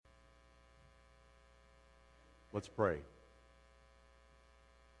Let's pray.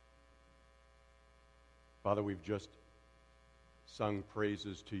 Father, we've just sung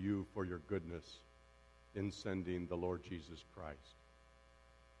praises to you for your goodness in sending the Lord Jesus Christ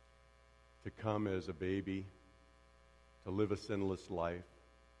to come as a baby, to live a sinless life,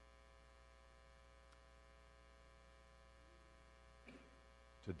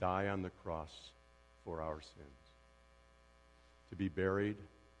 to die on the cross for our sins, to be buried,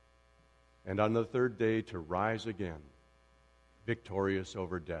 and on the third day to rise again, victorious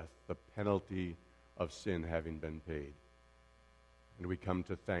over death, the penalty of sin having been paid. And we come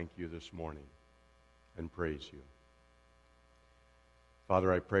to thank you this morning and praise you.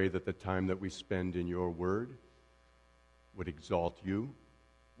 Father, I pray that the time that we spend in your word would exalt you,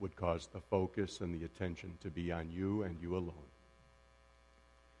 would cause the focus and the attention to be on you and you alone.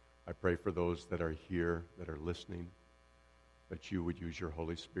 I pray for those that are here, that are listening, that you would use your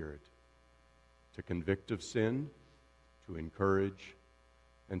Holy Spirit to convict of sin, to encourage,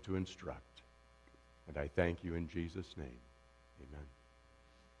 and to instruct. And I thank you in Jesus' name. Amen.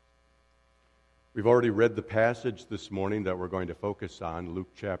 We've already read the passage this morning that we're going to focus on, Luke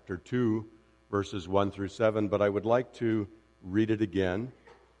chapter 2, verses 1 through 7, but I would like to read it again.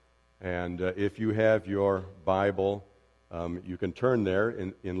 And if you have your Bible, you can turn there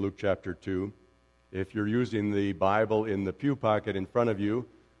in Luke chapter 2. If you're using the Bible in the pew pocket in front of you,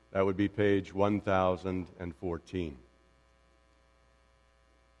 that would be page 1014.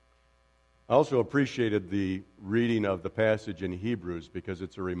 I also appreciated the reading of the passage in Hebrews because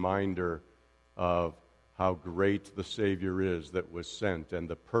it's a reminder of how great the Savior is that was sent and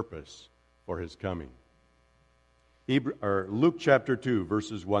the purpose for his coming. Luke chapter 2,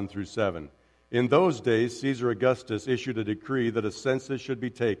 verses 1 through 7. In those days, Caesar Augustus issued a decree that a census should be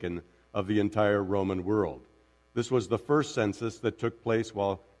taken of the entire Roman world. This was the first census that took place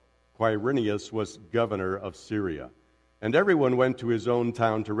while Quirinius was governor of Syria. And everyone went to his own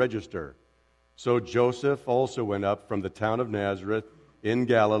town to register. So Joseph also went up from the town of Nazareth in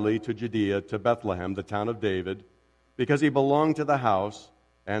Galilee to Judea to Bethlehem, the town of David, because he belonged to the house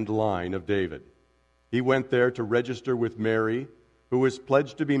and line of David. He went there to register with Mary, who was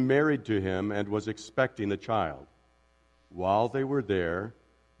pledged to be married to him and was expecting a child. While they were there,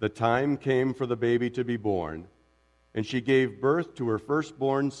 the time came for the baby to be born, and she gave birth to her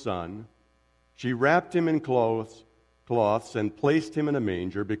firstborn son. She wrapped him in cloths and placed him in a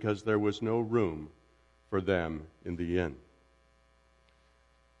manger because there was no room for them in the inn.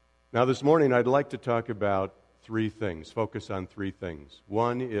 Now this morning I'd like to talk about three things, focus on three things.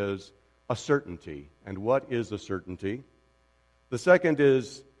 One is a certainty. And what is a certainty? The second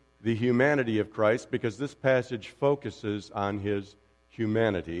is the humanity of Christ, because this passage focuses on his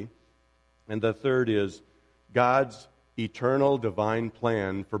humanity. And the third is God's eternal divine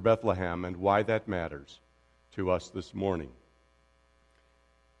plan for Bethlehem and why that matters to us this morning.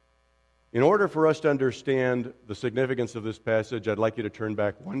 In order for us to understand the significance of this passage, I'd like you to turn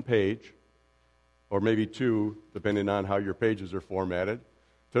back one page, or maybe two, depending on how your pages are formatted,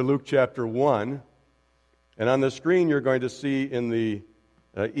 to Luke chapter 1. And on the screen you're going to see in the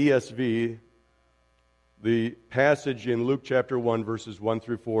ESV the passage in Luke chapter 1, verses 1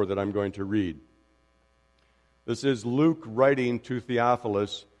 through 4 that I'm going to read. This is Luke writing to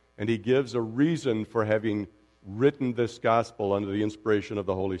Theophilus, and he gives a reason for having written this gospel under the inspiration of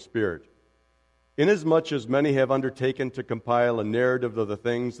the Holy Spirit. Inasmuch as many have undertaken to compile a narrative of the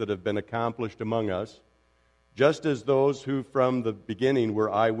things that have been accomplished among us, just as those who from the beginning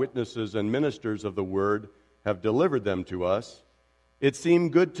were eyewitnesses and ministers of the word have delivered them to us, it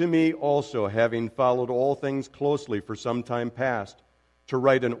seemed good to me also, having followed all things closely for some time past, to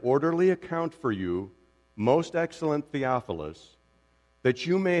write an orderly account for you, most excellent Theophilus, that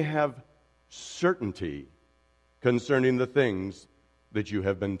you may have certainty concerning the things that you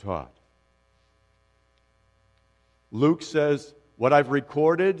have been taught. Luke says, what I've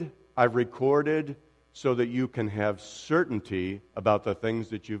recorded so that you can have certainty about the things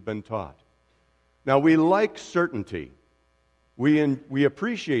that you've been taught. Now, we like certainty. We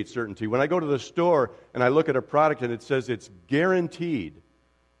appreciate certainty. When I go to the store and I look at a product and it says it's guaranteed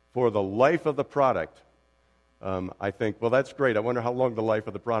for the life of the product, I think, well, that's great. I wonder how long the life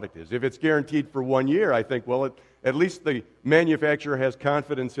of the product is. If it's guaranteed for 1 year, I think, well, at least the manufacturer has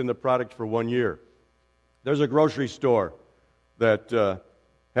confidence in the product for 1 year. There's a grocery store that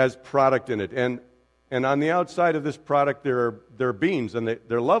has product in it, and on the outside of this product there are beans, and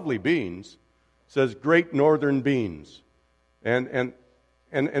they're lovely beans. It says Great Northern Beans, and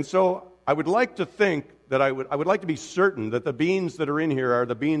so I would like to think that I would like to be certain that the beans that are in here are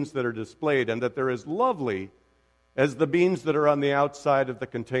the beans that are displayed, and that they're as lovely as the beans that are on the outside of the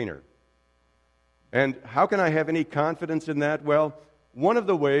container. And how can I have any confidence in that? Well, one of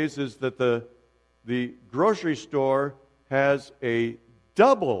the ways is that the grocery store has a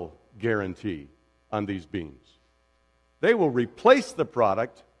double guarantee on these beans. They will replace the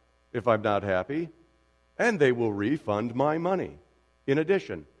product if I'm not happy, and they will refund my money in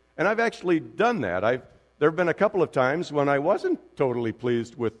addition. And I've actually done that. There have been a couple of times when I wasn't totally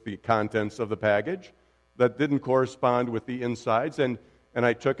pleased with the contents of the package that didn't correspond with the insides, and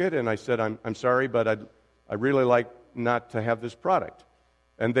I took it and I said, I'm sorry, but I really like not to have this product.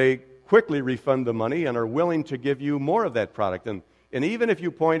 And they quickly refund the money and are willing to give you more of that product. And even if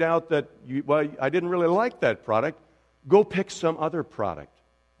you point out that, I didn't really like that product, go pick some other product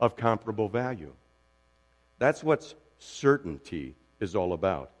of comparable value. That's what certainty is all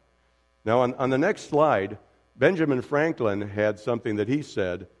about. Now, on the next slide, Benjamin Franklin had something that he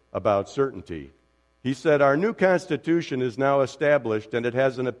said about certainty. He said, "Our new Constitution is now established, and it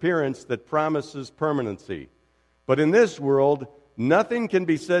has an appearance that promises permanency. But in this world, nothing can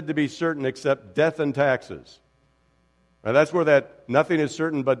be said to be certain except death and taxes." Now, that's where that "nothing is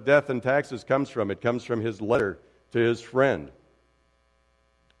certain but death and taxes" comes from. It comes from his letter to his friend.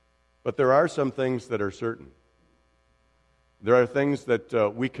 But there are some things that are certain. There are things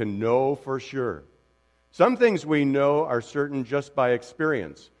that we can know for sure. Some things we know are certain just by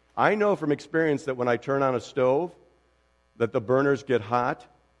experience. I know from experience that when I turn on a stove, that the burners get hot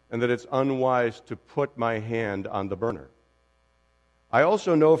and that it's unwise to put my hand on the burner. I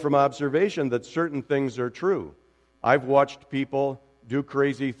also know from observation that certain things are true. I've watched people do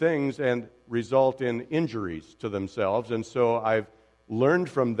crazy things and result in injuries to themselves, and so I've learned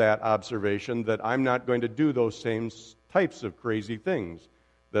from that observation that I'm not going to do those same types of crazy things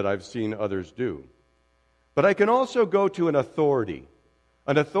that I've seen others do. But I can also go to an authority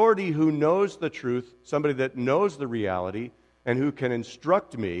who knows the truth, somebody that knows the reality, and who can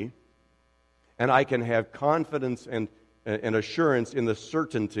instruct me, and I can have confidence and assurance in the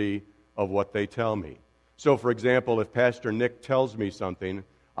certainty of what they tell me. So, for example, if Pastor Nick tells me something,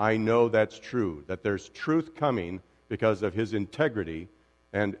 I know that's true, that there's truth coming because of his integrity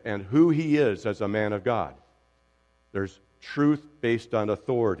and who he is as a man of God. There's truth based on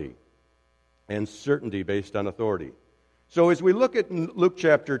authority and certainty based on authority. So as we look at Luke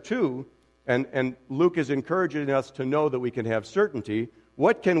chapter 2, and Luke is encouraging us to know that we can have certainty,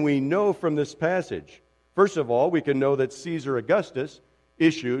 what can we know from this passage? First of all, we can know that Caesar Augustus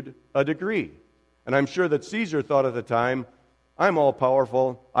issued a decree. And I'm sure that Caesar thought at the time, I'm all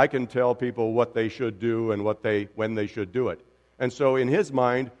powerful, I can tell people what they should do and when they should do it. And so in his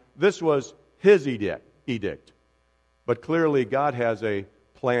mind, this was his edict. But clearly God has a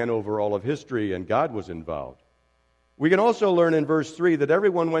plan over all of history, and God was involved. We can also learn in verse 3 that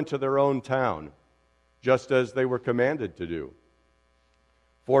everyone went to their own town, just as they were commanded to do.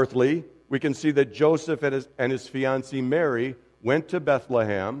 Fourthly, we can see that Joseph and his fiancée Mary went to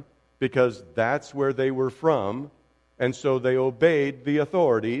Bethlehem because that's where they were from, and so they obeyed the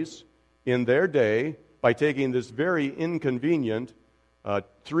authorities in their day by taking this very inconvenient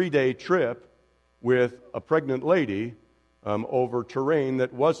 3-day trip with a pregnant lady over terrain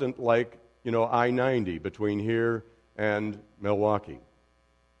that wasn't like, I-90 between here and Milwaukee.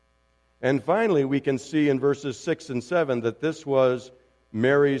 And finally, we can see in verses 6 and 7 that this was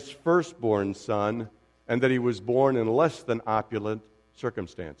Mary's firstborn son and that he was born in less than opulent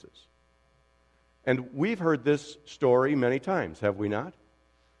circumstances. And we've heard this story many times, have we not?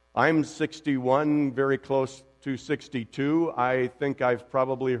 I'm 61, very close to 62. I think I've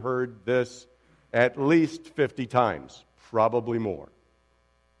probably heard this at least 50 times, probably more.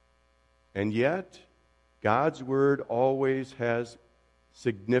 And yet, God's Word always has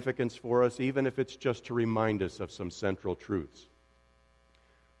significance for us, even if it's just to remind us of some central truths.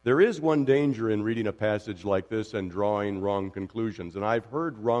 There is one danger in reading a passage like this and drawing wrong conclusions, and I've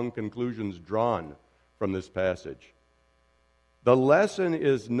heard wrong conclusions drawn from this passage. The lesson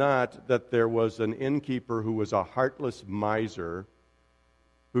is not that there was an innkeeper who was a heartless miser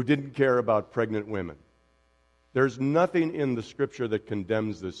who didn't care about pregnant women. There's nothing in the Scripture that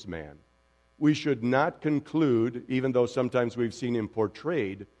condemns this man. We should not conclude, even though sometimes we've seen him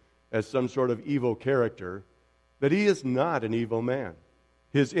portrayed as some sort of evil character, that he is not an evil man.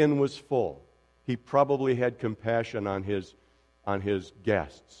 His inn was full. He probably had compassion on his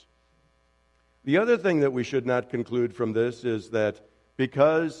guests. The other thing that we should not conclude from this is that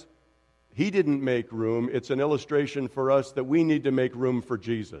because he didn't make room, it's an illustration for us that we need to make room for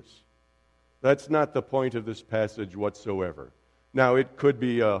Jesus. That's not the point of this passage whatsoever. Now, it could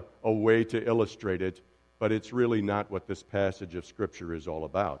be a way to illustrate it, but it's really not what this passage of Scripture is all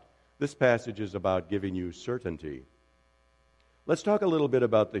about. This passage is about giving you certainty. Let's talk a little bit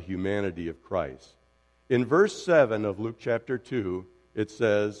about the humanity of Christ. In verse 7 of Luke chapter 2, it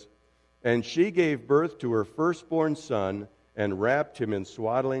says, "And she gave birth to her firstborn son, and wrapped him in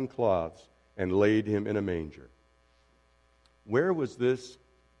swaddling cloths, and laid him in a manger." Where was this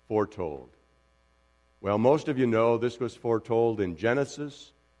foretold? Well, most of you know this was foretold in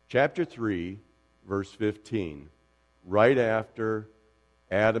Genesis chapter 3, verse 15, right after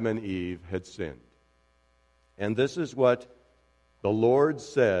Adam and Eve had sinned. And this is what the Lord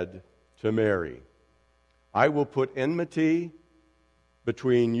said to Mary. "I will put enmity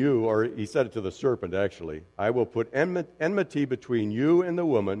between you," or he said it to the serpent actually, "I will put enmity between you and the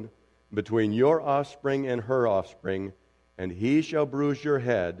woman, between your offspring and her offspring, and he shall bruise your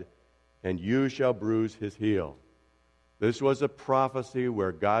head, and you shall bruise his heel." This was a prophecy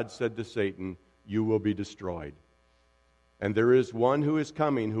where God said to Satan, "You will be destroyed." And there is one who is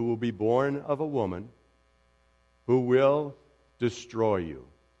coming who will be born of a woman who will destroy you.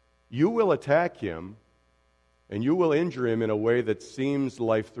 You will attack him, and you will injure him in a way that seems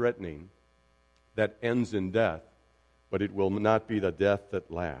life-threatening, that ends in death, but it will not be the death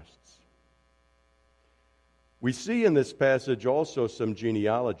that lasts. We see in this passage also some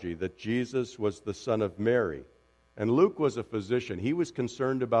genealogy, that Jesus was the son of Mary. And Luke was a physician. He was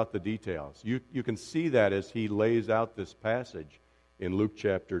concerned about the details. You can see that as he lays out this passage in Luke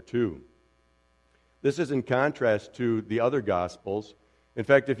chapter 2. This is in contrast to the other Gospels. In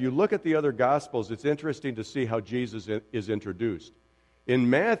fact, if you look at the other Gospels, it's interesting to see how Jesus is introduced. In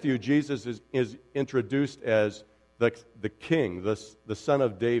Matthew, Jesus is introduced as the king, the son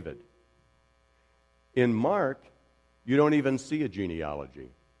of David. In Mark, you don't even see a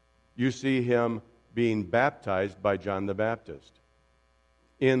genealogy. You see him being baptized by John the Baptist.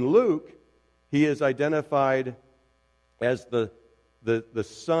 In Luke, he is identified as the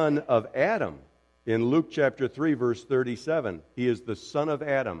son of Adam. In Luke chapter 3, verse 37, he is the son of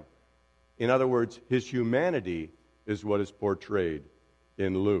Adam. In other words, his humanity is what is portrayed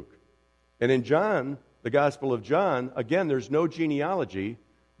in Luke. And in John, the Gospel of John, again, there's no genealogy,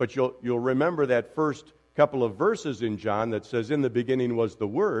 but you'll remember that first couple of verses in John that says, "In the beginning was the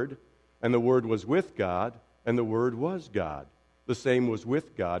Word, and the Word was with God, and the Word was God. The same was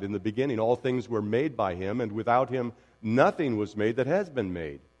with God in the beginning. All things were made by him, and without him nothing was made that has been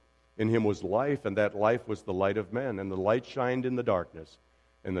made. In him was life, and that life was the light of men. And the light shined in the darkness,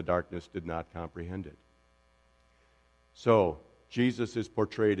 and the darkness did not comprehend it." So, Jesus is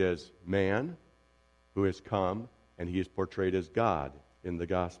portrayed as man who has come, and he is portrayed as God in the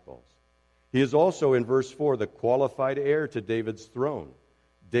Gospels. He is also, in verse 4, the qualified heir to David's throne.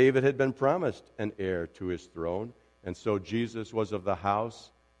 David had been promised an heir to his throne, and so Jesus was of the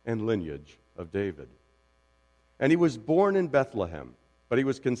house and lineage of David. And he was born in Bethlehem, but he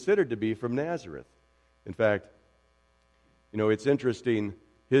was considered to be from Nazareth. In fact, it's interesting,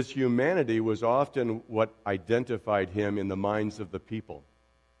 his humanity was often what identified him in the minds of the people.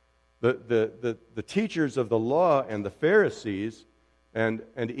 The teachers of the law and the Pharisees and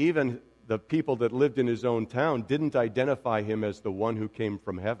even the people that lived in his own town didn't identify him as the one who came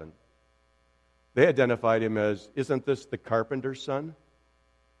from heaven. They identified him as, "Isn't this the carpenter's son?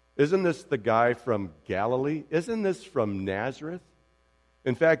 Isn't this the guy from Galilee? Isn't this from Nazareth?"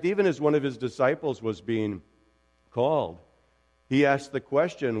 In fact, even as one of his disciples was being called, he asked the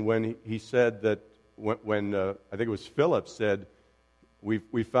question when he said that, when I think it was Philip said,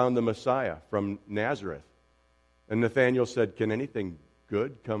 we found the Messiah from Nazareth. And Nathanael said, "Can anything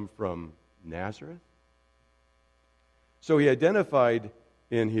good come from Nazareth?" So he identified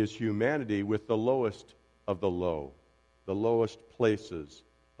in his humanity with the lowest of the low, the lowest places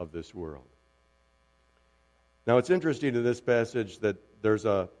of this world. Now it's interesting in this passage that there's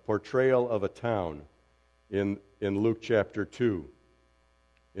a portrayal of a town in Luke chapter 2.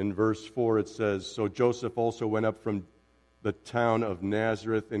 In verse 4 it says, "So Joseph also went up from the town of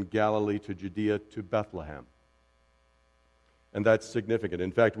Nazareth in Galilee to Judea to Bethlehem." And that's significant.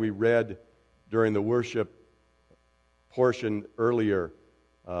 In fact, we read during the worship portion earlier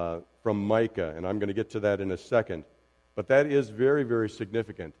from Micah, and I'm going to get to that in a second. But that is very, very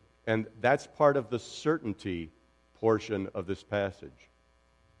significant. And that's part of the certainty portion of this passage.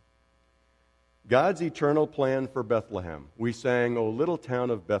 God's eternal plan for Bethlehem. We sang, "O little town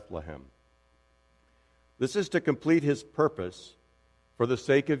of Bethlehem." This is to complete his purpose for the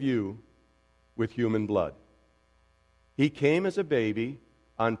sake of you with human blood. He came as a baby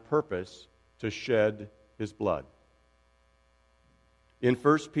on purpose to shed his blood. In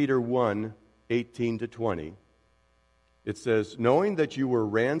 1 Peter 1, 18-20, it says, "Knowing that you were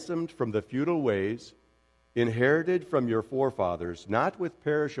ransomed from the futile ways, inherited from your forefathers, not with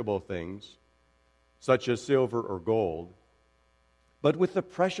perishable things, such as silver or gold, but with the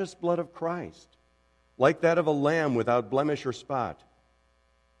precious blood of Christ, like that of a lamb without blemish or spot.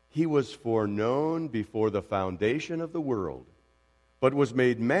 He was foreknown before the foundation of the world, but was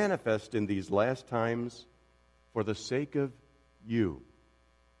made manifest in these last times for the sake of you,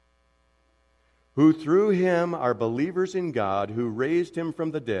 who through him are believers in God, who raised him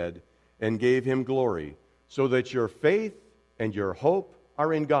from the dead and gave him glory, so that your faith and your hope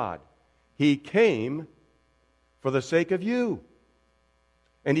are in God. He came for the sake of you.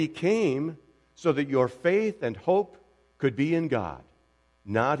 And he came so that your faith and hope could be in God,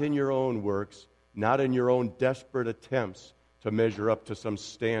 not in your own works, not in your own desperate attempts to measure up to some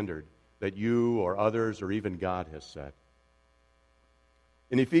standard that you or others or even God has set.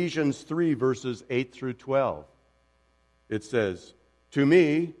 In Ephesians 3, verses 8 through 12, it says, "To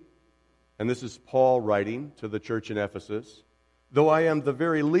me," and this is Paul writing to the church in Ephesus, "though I am the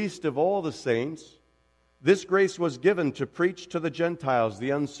very least of all the saints, this grace was given to preach to the Gentiles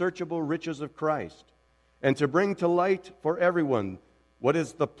the unsearchable riches of Christ, and to bring to light for everyone what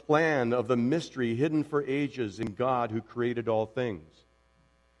is the plan of the mystery hidden for ages in God who created all things,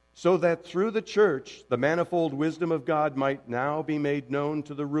 so that through the church the manifold wisdom of God might now be made known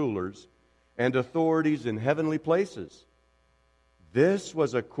to the rulers and authorities in heavenly places. This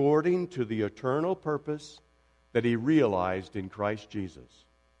was according to the eternal purpose that he realized in Christ Jesus,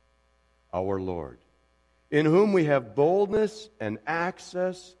 our Lord, in whom we have boldness and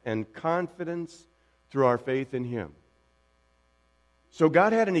access and confidence through our faith in him." So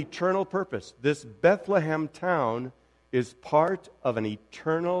God had an eternal purpose. This Bethlehem town is part of an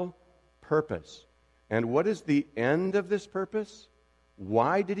eternal purpose. And what is the end of this purpose?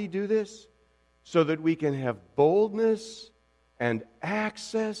 Why did he do this? So that we can have boldness and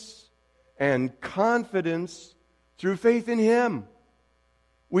access and confidence through faith in him.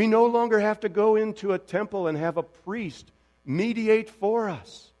 We no longer have to go into a temple and have a priest mediate for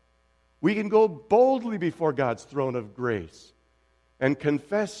us. We can go boldly before God's throne of grace and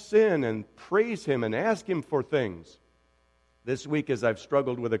confess sin and praise him and ask him for things. This week, as I've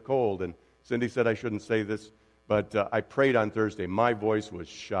struggled with a cold, and Cindy said I shouldn't say this, but I prayed on Thursday. My voice was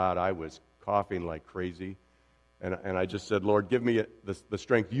shot. I was coughing like crazy. And I just said, "Lord, give me the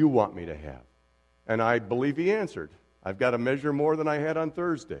strength you want me to have." And I believe he answered. I've got a measure more than I had on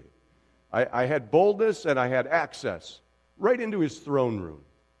Thursday. I had boldness and I had access right into his throne room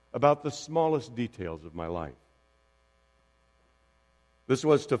about the smallest details of my life. This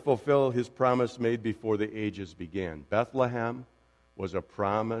was to fulfill his promise made before the ages began. Bethlehem was a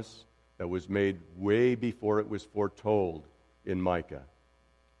promise that was made way before it was foretold in Micah.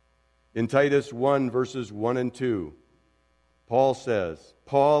 In Titus 1, verses 1 and 2, Paul says,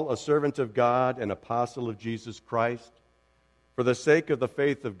 "Paul, a servant of God and apostle of Jesus Christ, for the sake of the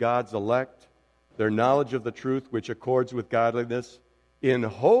faith of God's elect, their knowledge of the truth which accords with godliness, in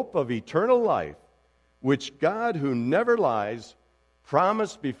hope of eternal life, which God, who never lies,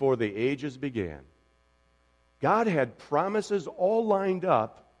 promised before the ages began." God had promises all lined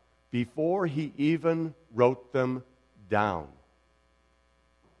up before he even wrote them down.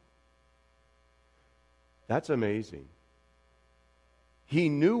 That's amazing. He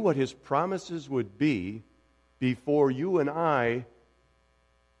knew what his promises would be before you and I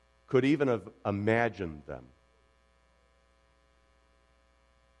could even have imagined them.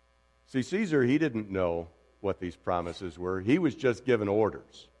 See, Caesar, he didn't know what these promises were. He was just given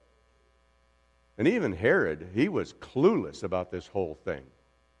orders. And even Herod, he was clueless about this whole thing.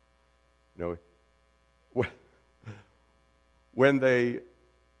 You know, when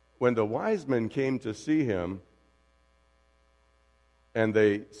the wise men came to see him, and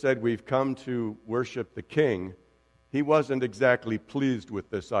they said, "We've come to worship the king," he wasn't exactly pleased with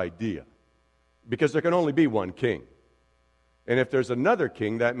this idea, because there can only be one king. And if there's another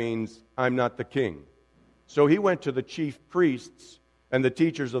king, that means I'm not the king. So he went to the chief priests and the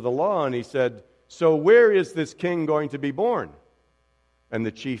teachers of the law, and he said, "So where is this king going to be born?" And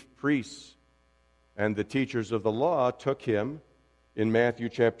the chief priests and the teachers of the law took him in Matthew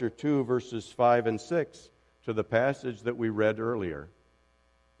chapter 2, verses 5 and 6, to the passage that we read earlier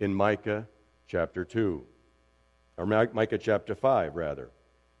in Micah chapter 2, or Micah chapter 5, rather.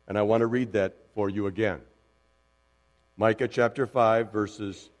 And I want to read that for you again. Micah chapter 5,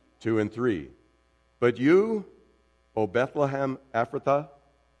 verses 2 and 3. "But you, O Bethlehem Ephrathah,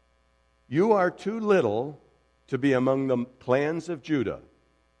 you are too little to be among the clans of Judah.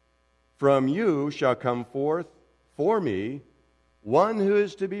 From you shall come forth for me one who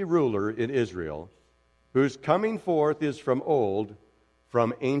is to be ruler in Israel, whose coming forth is from old,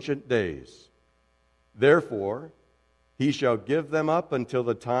 from ancient days. Therefore, he shall give them up until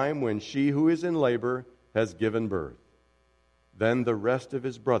the time when she who is in labor has given birth. Then the rest of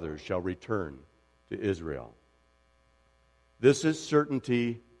his brothers shall return to Israel. This is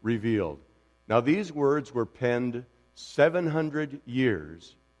certainty revealed. Now, these words were penned 700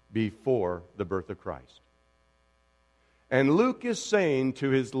 years before the birth of Christ. And Luke is saying to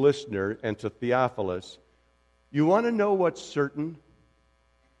his listener and to Theophilus, you want to know what's certain?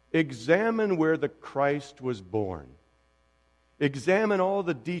 Examine where the Christ was born. Examine all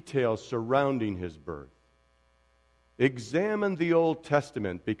the details surrounding his birth. Examine the Old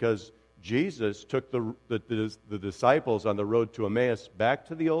Testament, because Jesus took the disciples on the road to Emmaus back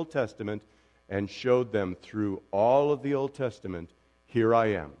to the Old Testament and showed them through all of the Old Testament, here I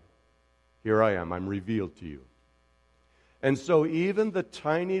am. Here I am. I'm revealed to you. And so even the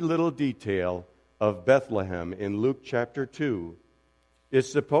tiny little detail of Bethlehem in Luke chapter 2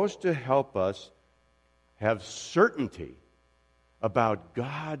 is supposed to help us have certainty about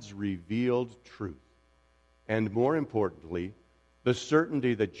God's revealed truth. And more importantly, the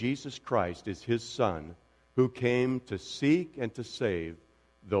certainty that Jesus Christ is his Son, who came to seek and to save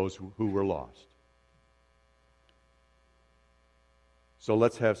those who were lost. So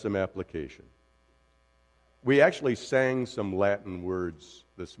let's have some application. We actually sang some Latin words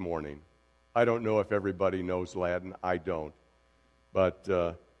this morning. I don't know if everybody knows Latin. I don't. But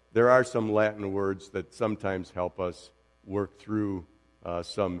there are some Latin words that sometimes help us work through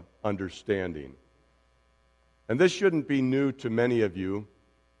some understanding. And this shouldn't be new to many of you,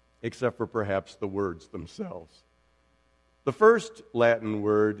 except for perhaps the words themselves. The first Latin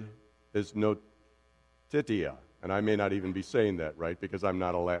word is notitia, and I may not even be saying that right because I'm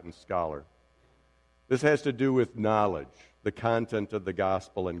not a Latin scholar. This has to do with knowledge, the content of the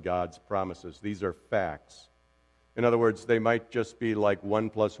gospel and God's promises. These are facts. In other words, they might just be like 1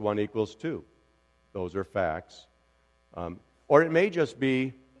 + 1 = 2. Those are facts. Or it may just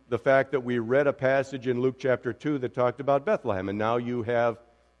be the fact that we read a passage in Luke chapter 2 that talked about Bethlehem, and now you have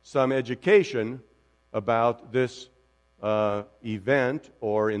some education about this event,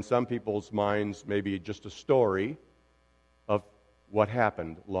 or in some people's minds, maybe just a story of what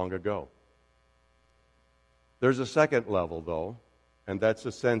happened long ago. There's a second level, though, and that's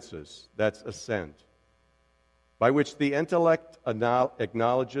a census, that's assent, by which the intellect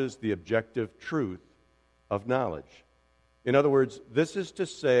acknowledges the objective truth of knowledge. In other words, this is to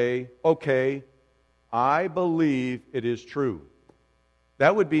say, okay, I believe it is true.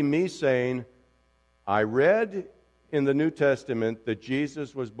 That would be me saying, I read in the New Testament that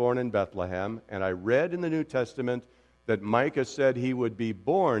Jesus was born in Bethlehem, and I read in the New Testament that Micah said he would be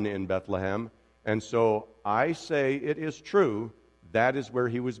born in Bethlehem, and so I say it is true, that is where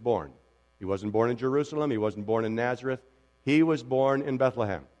he was born. He wasn't born in Jerusalem, he wasn't born in Nazareth, he was born in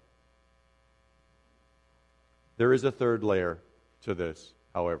Bethlehem. There is a third layer to this,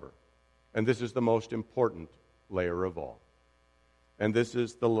 however, and this is the most important layer of all. And this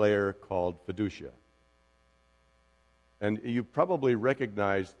is the layer called fiducia. And you probably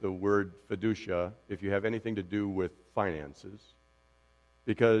recognize the word fiducia if you have anything to do with finances,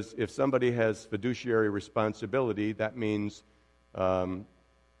 because if somebody has fiduciary responsibility, that means, in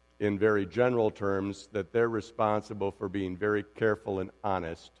very general terms, that they're responsible for being very careful and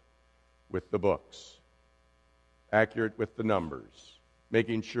honest with the books, accurate with the numbers,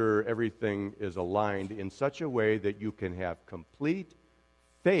 making sure everything is aligned in such a way that you can have complete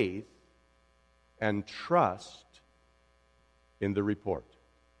faith and trust in the report.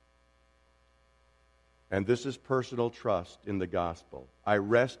 And this is personal trust in the gospel. I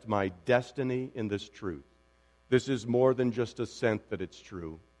rest my destiny in this truth. This is more than just assent that it's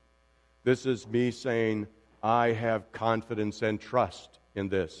true. This is me saying, I have confidence and trust in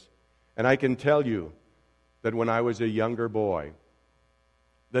this. And I can tell you that when I was a younger boy,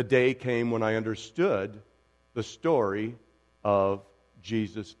 the day came when I understood the story of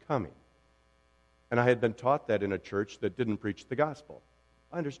Jesus coming. And I had been taught that in a church that didn't preach the gospel.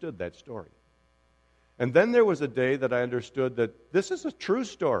 I understood that story. And then there was a day that I understood that this is a true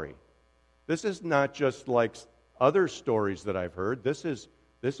story. This is not just like other stories that I've heard. This is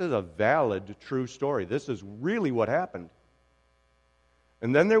a valid, true story. This is really what happened.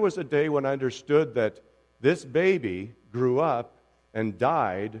 And then there was a day when I understood that this baby grew up and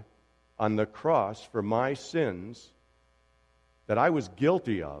died on the cross for my sins that I was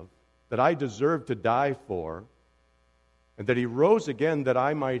guilty of, that I deserved to die for, and that he rose again that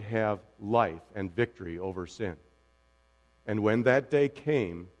I might have life and victory over sin. And when that day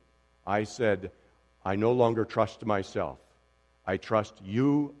came, I said, I no longer trust myself. I trust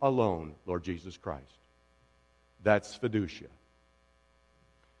you alone, Lord Jesus Christ. That's fiducia.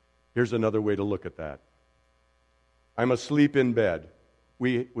 Here's another way to look at that. I'm asleep in bed.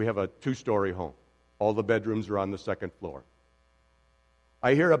 We have a 2-story home. All the bedrooms are on the 2nd floor.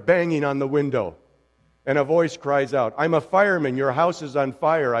 I hear a banging on the window. and a voice cries out, "I'm a fireman, your house is on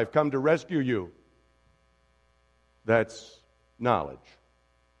fire, I've come to rescue you." That's knowledge.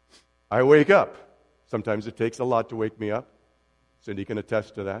 I wake up. Sometimes it takes a lot to wake me up. Cindy can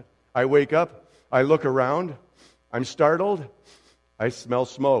attest to that. I wake up, I look around, I'm startled, I smell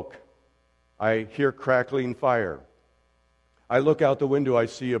smoke, I hear crackling fire. I look out the window, I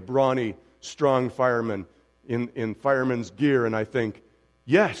see a brawny, strong fireman in fireman's gear, and I think,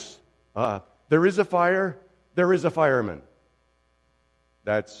 yes, there is a fire, there is a fireman.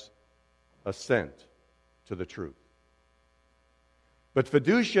 That's assent to the truth. But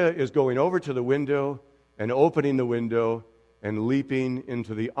fiducia is going over to the window and opening the window and leaping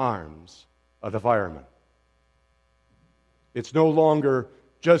into the arms of the fireman. It's no longer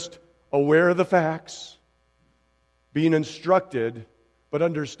just aware of the facts, being instructed, but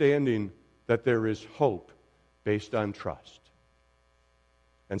understanding that there is hope based on trust.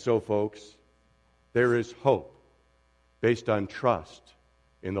 And so, folks, there is hope based on trust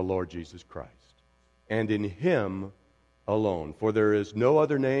in the Lord Jesus Christ and in Him alone. For there is no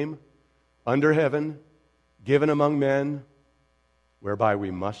other name under heaven given among men whereby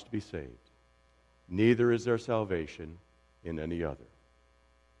we must be saved. Neither is there salvation in any other.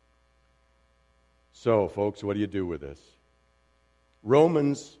 So, folks, what do you do with this?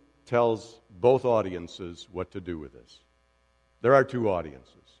 Romans tells both audiences what to do with this. There are two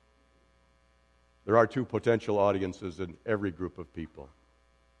audiences. There are two potential audiences in every group of people.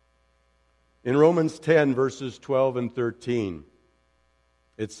 In Romans 10, verses 12 and 13,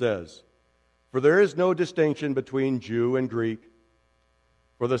 it says, "For there is no distinction between Jew and Greek,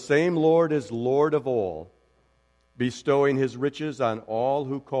 for the same Lord is Lord of all, bestowing His riches on all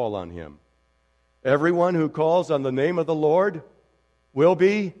who call on Him. Everyone who calls on the name of the Lord will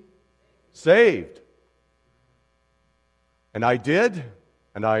be saved." And I did,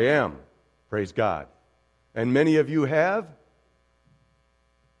 and I am. Praise God. And many of you have,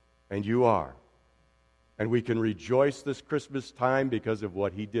 and you are. And we can rejoice this Christmas time because of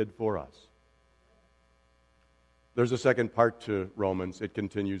what He did for us. There's a second part to Romans. It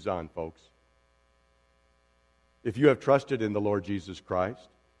continues on, folks. If you have trusted in the Lord Jesus Christ,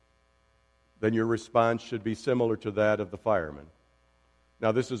 then your response should be similar to that of the fireman.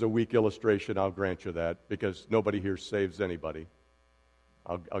 Now, this is a weak illustration, I'll grant you that, because nobody here saves anybody.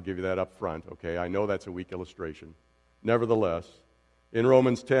 I'll give you that up front, okay? I know that's a weak illustration. Nevertheless, in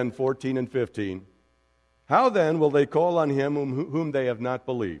Romans 10, 14 and 15, "How then will they call on Him whom they have not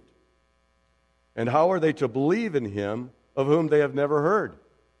believed? And how are they to believe in Him of whom they have never heard?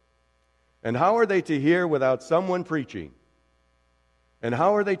 And how are they to hear without someone preaching? And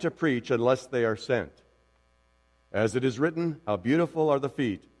how are they to preach unless they are sent? As it is written, how beautiful are the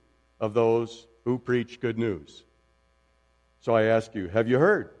feet of those who preach good news." So I ask you, have you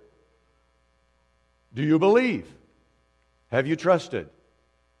heard? Do you believe? Have you trusted?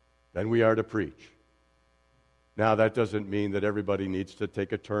 Then we are to preach. Now, that doesn't mean that everybody needs to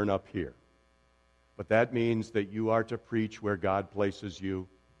take a turn up here. But that means that you are to preach where God places you.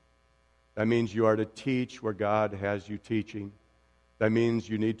 That means you are to teach where God has you teaching. That means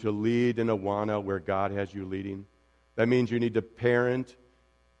you need to lead in Awana where God has you leading. That means you need to parent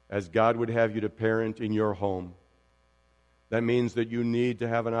as God would have you to parent in your home. That means that you need to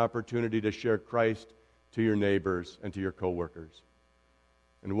have an opportunity to share Christ to your neighbors and to your coworkers.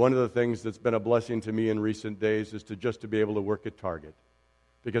 And one of the things that's been a blessing to me in recent days is to be able to work at Target,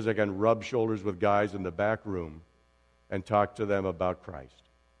 because I can rub shoulders with guys in the back room and talk to them about Christ.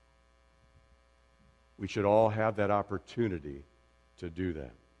 We should all have that opportunity to do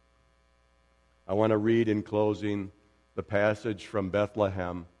that. I want to read in closing the passage from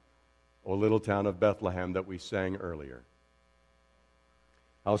Bethlehem, O little town of Bethlehem, that we sang earlier.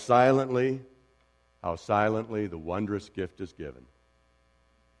 How silently the wondrous gift is given.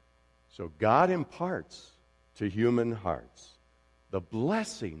 So God imparts to human hearts the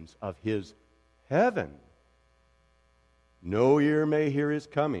blessings of His heaven. No ear may hear His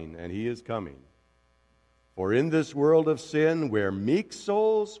coming, and He is coming. For in this world of sin, where meek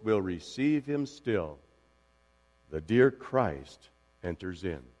souls will receive Him still, the dear Christ enters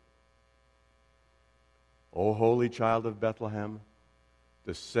in. O holy child of Bethlehem,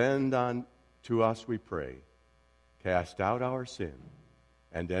 descend on to us, we pray. Cast out our sin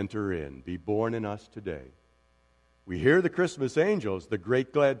and enter in. Be born in us today. We hear the Christmas angels, the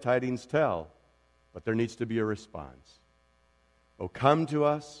great glad tidings tell, but there needs to be a response. Oh, come to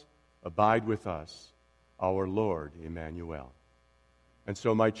us, abide with us, our Lord Emmanuel. And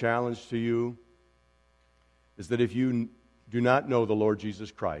so my challenge to you is that if you do not know the Lord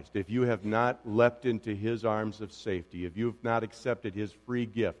Jesus Christ, if you have not leapt into His arms of safety, if you have not accepted His free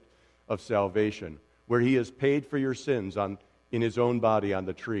gift of salvation, where he has paid for your sins in his own body on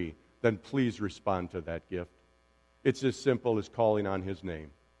the tree, then please respond to that gift. It's as simple as calling on his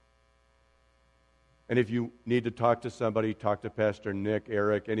name. And if you need to talk to somebody, talk to Pastor Nick,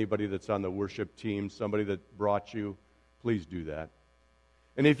 Eric, anybody that's on the worship team, somebody that brought you, please do that.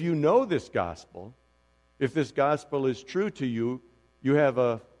 And if you know this gospel, if this gospel is true to you, you have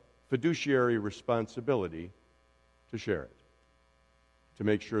a fiduciary responsibility to share it, to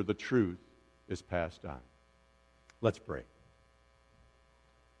make sure the truth is passed on. Let's pray.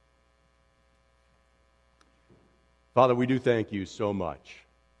 Father, we do thank you so much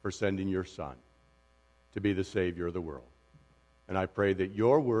for sending your Son to be the Savior of the world. And I pray that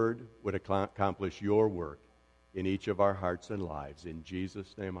your word would accomplish your work in each of our hearts and lives. In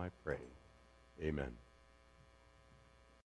Jesus' name I pray. Amen.